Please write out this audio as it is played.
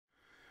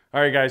All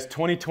right guys,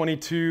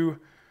 2022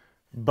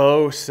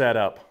 bow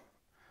setup.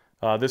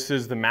 This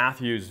is the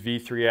Mathews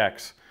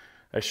V3X.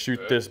 I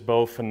shoot this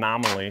bow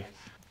phenomenally.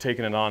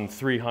 Taken it on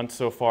 3 hunts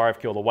so far. I've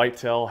killed a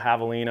whitetail,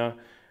 javelina,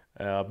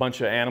 a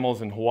bunch of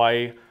animals in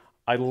Hawaii.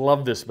 I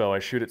love this bow, I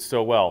shoot it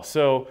so well.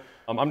 So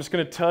I'm just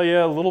gonna tell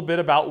you a little bit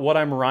about what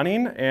I'm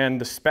running and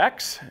the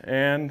specs,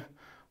 and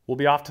we'll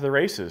be off to the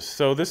races.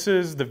 So this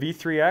is the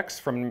V3X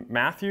from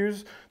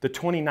Mathews, the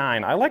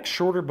 29. I like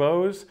shorter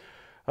bows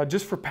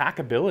just for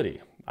packability.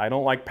 I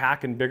don't like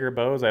packing bigger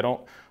bows. I don't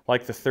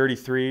like the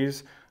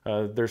 33s.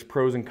 There's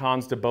pros and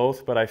cons to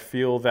both, but I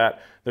feel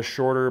that the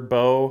shorter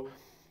bow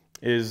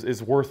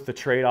is worth the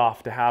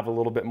trade-off to have a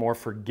little bit more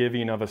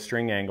forgiving of a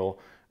string angle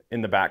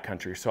in the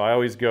backcountry. So I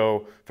always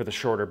go for the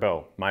shorter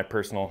bow. My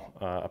personal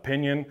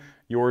opinion,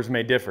 yours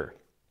may differ.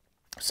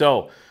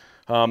 So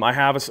I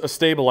have a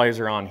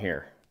stabilizer on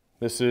here.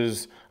 This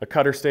is a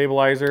cutter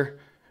stabilizer,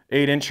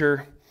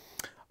 8-incher.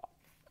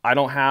 I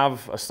don't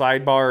have a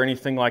sidebar or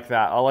anything like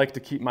that. I like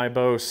to keep my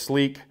bows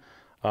sleek.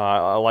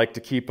 I like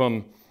to keep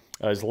them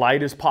as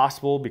light as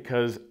possible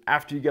because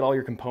after you get all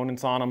your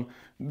components on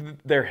them,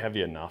 they're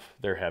heavy enough.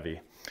 They're heavy.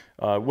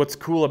 What's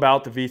cool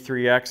about the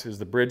V3X is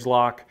the bridge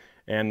lock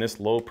and this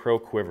low pro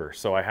quiver.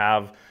 So I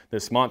have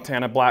this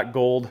Montana Black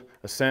Gold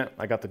Ascent.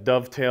 I got the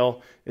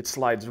dovetail. It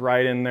slides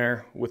right in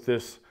there with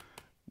this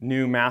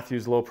new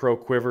Mathews low pro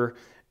quiver.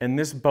 And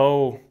this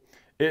bow,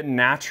 it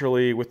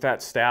naturally, with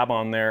that stab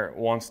on there,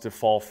 wants to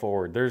fall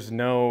forward. There's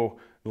no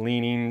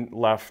leaning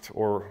left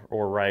or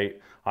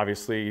right.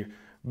 Obviously,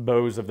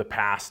 bows of the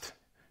past,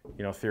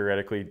 you know,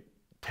 theoretically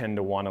tend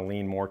to want to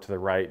lean more to the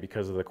right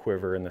because of the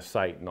quiver and the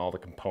sight and all the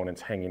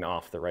components hanging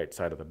off the right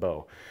side of the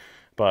bow.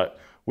 But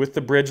with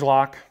the bridge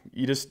lock,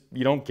 you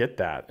don't get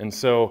that. And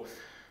so,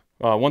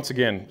 once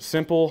again,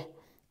 simple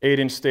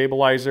 8-inch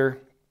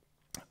stabilizer.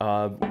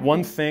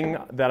 One thing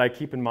that I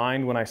keep in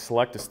mind when I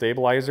select a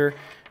stabilizer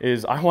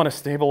is I want a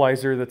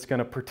stabilizer that's going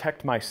to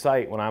protect my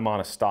sight when I'm on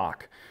a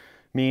stalk.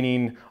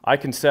 Meaning I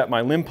can set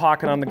my limb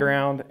pocket on the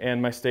ground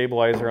and my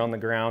stabilizer on the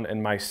ground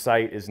and my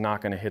sight is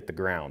not going to hit the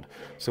ground.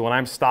 So when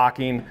I'm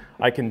stalking,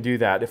 I can do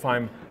that. If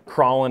I'm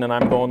crawling and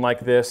I'm going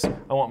like this,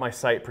 I want my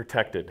sight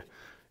protected.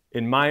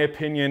 In my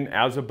opinion,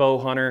 as a bow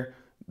hunter,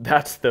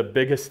 that's the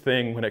biggest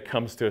thing when it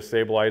comes to a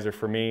stabilizer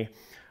for me.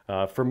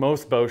 For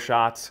most bow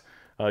shots,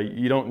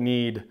 you don't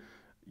need,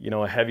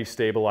 a heavy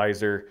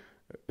stabilizer,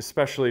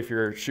 especially if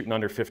you're shooting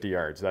under 50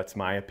 yards. That's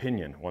my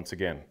opinion, once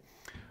again.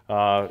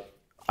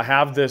 I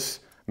have this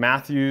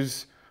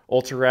Mathews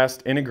Ultra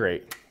Rest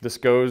Integrate. This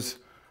goes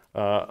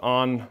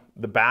on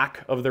the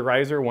back of the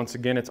riser. Once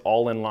again, it's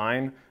all in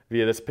line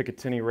via this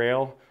Picatinny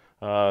rail.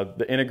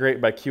 The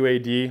Integrate by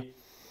QAD.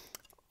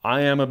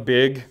 I am a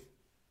big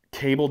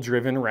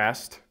cable-driven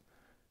rest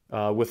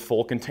with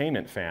full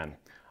containment fan.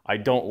 I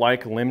don't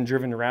like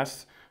limb-driven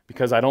rests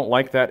because I don't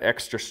like that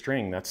extra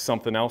string. That's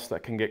something else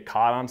that can get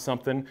caught on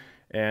something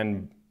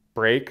and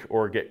break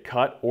or get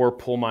cut or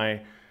pull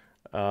my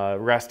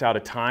rest out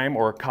of time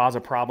or cause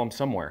a problem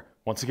somewhere.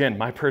 Once again,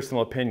 my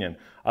personal opinion.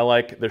 I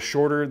like the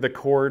shorter the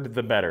cord,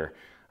 the better,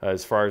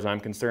 as far as I'm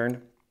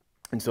concerned.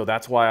 And so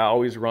that's why I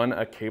always run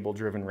a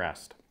cable-driven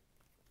rest.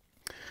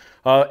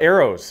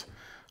 Arrows.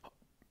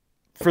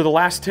 For the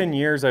last 10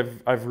 years,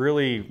 I've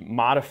really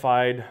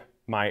modified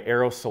my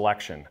arrow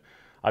selection.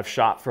 I've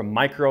shot from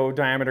micro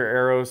diameter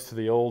arrows to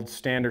the old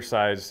standard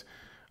size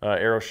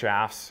arrow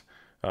shafts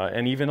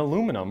and even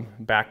aluminum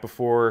back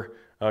before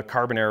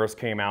carbon arrows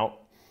came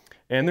out.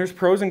 And there's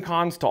pros and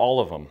cons to all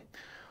of them.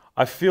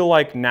 I feel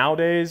like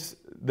nowadays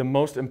the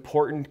most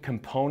important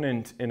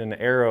component in an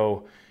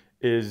arrow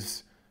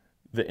is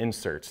the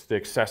inserts, the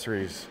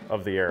accessories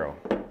of the arrow.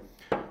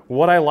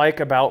 What I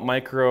like about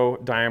micro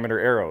diameter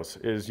arrows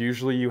is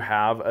usually you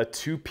have a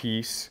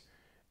 2-piece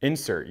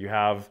insert. You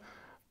have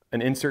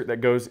an insert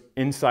that goes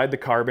inside the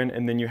carbon,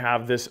 and then you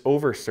have this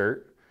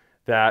oversert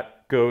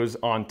that goes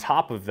on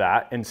top of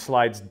that and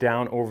slides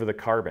down over the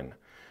carbon.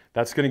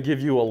 That's going to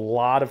give you a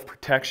lot of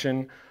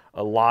protection,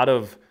 a lot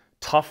of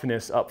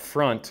toughness up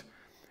front,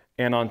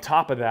 and on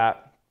top of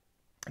that,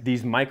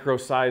 these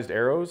micro-sized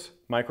arrows,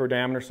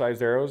 micro-diameter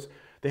sized arrows,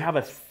 they have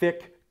a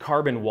thick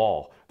carbon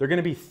wall. They're going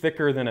to be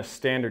thicker than a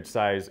standard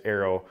size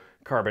arrow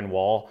carbon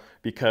wall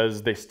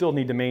because they still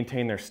need to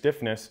maintain their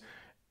stiffness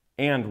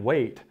and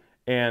weight,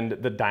 and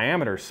the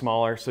diameter is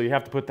smaller, so you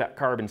have to put that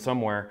carbon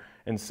somewhere.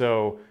 And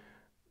so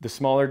the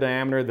smaller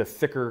diameter, the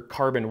thicker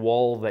carbon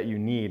wall that you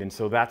need. And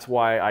so that's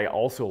why I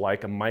also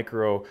like a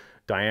micro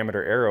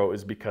diameter arrow,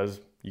 is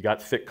because you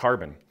got thick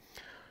carbon.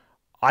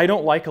 I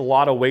don't like a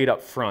lot of weight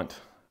up front.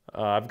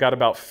 I've got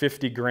about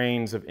 50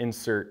 grains of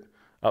insert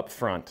up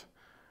front.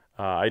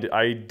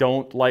 I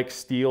don't like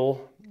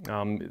steel.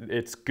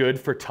 It's good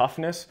for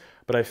toughness,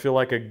 but I feel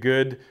like a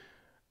good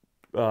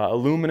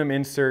aluminum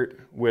insert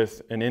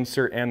with an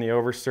insert and the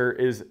oversert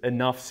is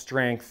enough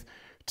strength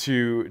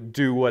to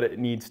do what it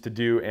needs to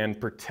do and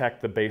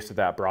protect the base of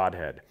that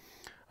broadhead.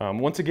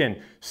 Once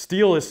again,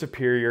 steel is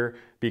superior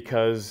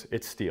because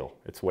it's steel.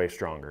 It's way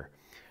stronger.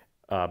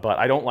 But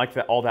I don't like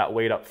all that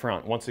weight up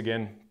front. Once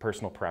again,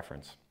 personal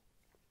preference.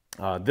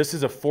 This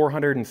is a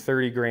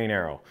 430 grain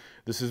arrow.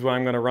 This is what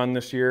I'm going to run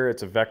this year.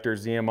 It's a Vector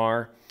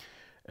ZMR.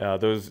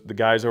 The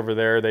guys over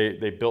there,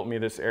 they built me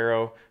this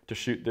arrow to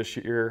shoot this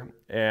year,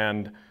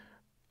 and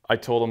I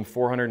told them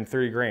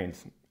 430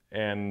 grains.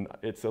 And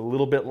it's a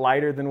little bit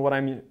lighter than what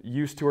I'm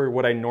used to or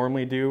what I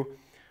normally do.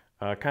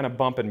 Kind of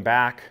bumping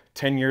back.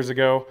 10 years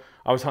ago,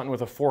 I was hunting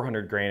with a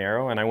 400 grain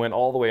arrow, and I went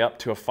all the way up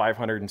to a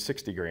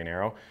 560 grain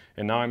arrow,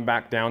 and now I'm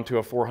back down to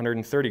a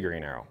 430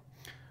 grain arrow.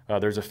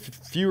 There's a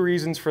few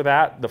reasons for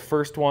that. The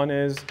first one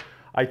is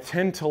I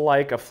tend to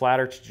like a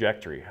flatter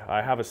trajectory.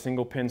 I have a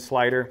single pin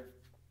slider.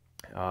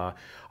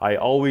 I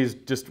always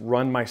just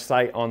run my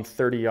sight on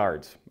 30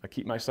 yards. I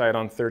keep my sight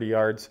on 30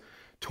 yards.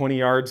 20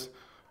 yards,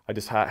 I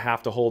just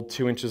have to hold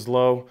 2 inches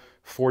low.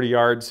 40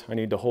 yards, I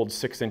need to hold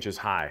 6 inches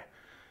high.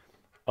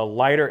 A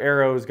lighter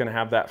arrow is going to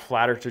have that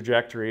flatter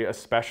trajectory,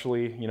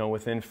 especially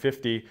within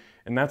 50,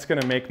 and that's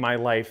going to make my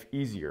life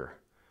easier.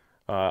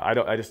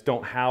 I just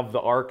don't have the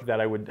arc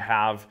that I would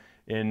have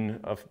in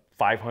a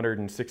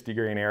 560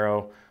 grain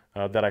arrow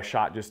that I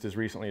shot just as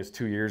recently as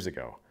 2 years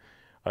ago.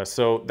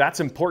 So that's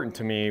important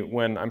to me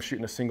when I'm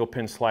shooting a single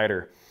pin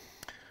slider.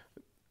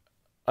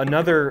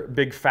 Another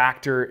big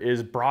factor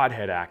is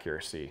broadhead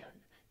accuracy.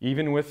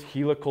 Even with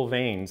helical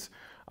vanes,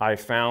 I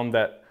found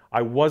that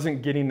I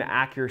wasn't getting the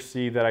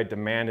accuracy that I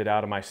demanded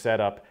out of my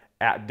setup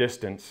at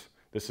distance.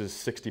 This is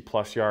 60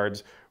 plus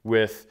yards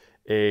with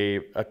a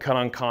cut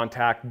on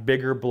contact,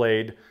 bigger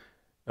blade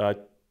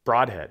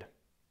broadhead.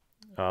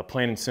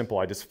 Plain and simple,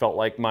 I just felt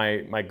like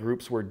my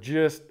groups were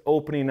just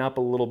opening up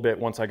a little bit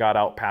once I got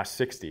out past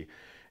 60.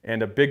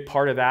 And a big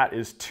part of that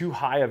is too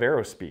high of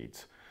arrow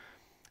speeds.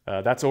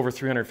 That's over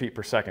 300 feet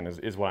per second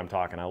is what I'm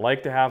talking. I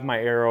like to have my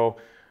arrow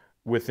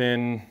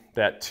within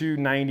that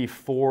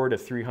 294 to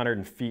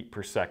 300 feet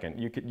per second.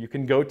 You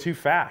can go too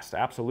fast,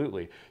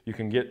 absolutely. You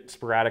can get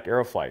sporadic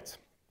arrow flights.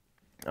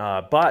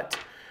 But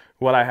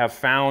what I have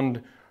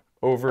found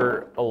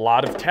over a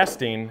lot of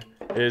testing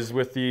is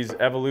with these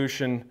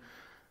Evolution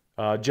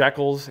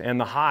Jekylls and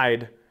the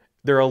Hyde,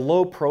 they're a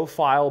low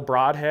profile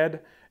broadhead,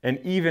 and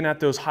even at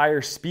those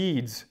higher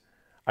speeds,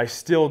 I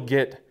still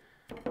get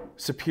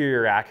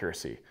superior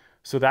accuracy.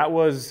 So that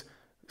was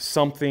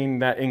something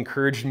that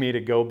encouraged me to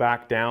go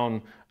back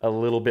down a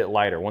little bit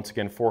lighter. Once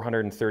again,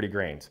 430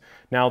 grains.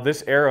 Now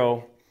this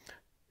arrow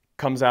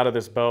comes out of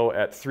this bow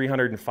at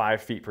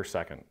 305 feet per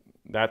second.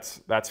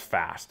 That's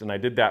fast, and I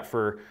did that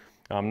for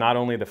not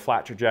only the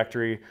flat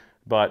trajectory,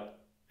 but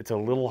it's a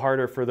little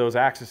harder for those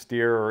axis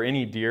deer or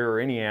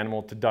any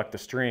animal to duck the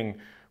string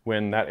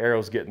when that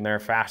arrow's getting there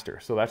faster.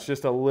 So that's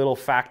just a little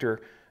factor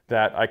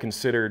that I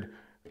considered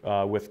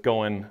with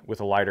going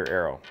with a lighter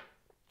arrow.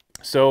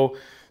 So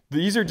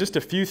these are just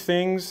a few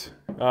things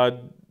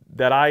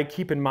that I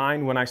keep in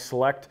mind when I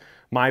select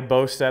my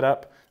bow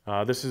setup.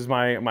 This is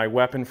my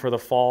weapon for the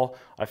fall.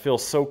 I feel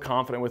so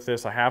confident with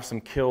this. I have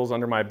some kills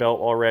under my belt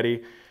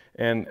already.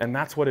 And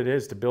that's what it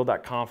is to build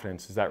that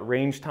confidence, is that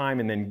range time,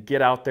 and then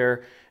get out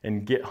there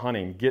and get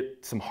hunting.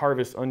 Get some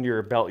harvest under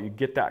your belt. You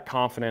get that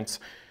confidence.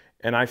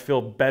 And I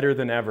feel better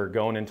than ever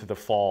going into the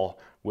fall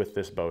with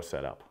this bow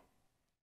setup.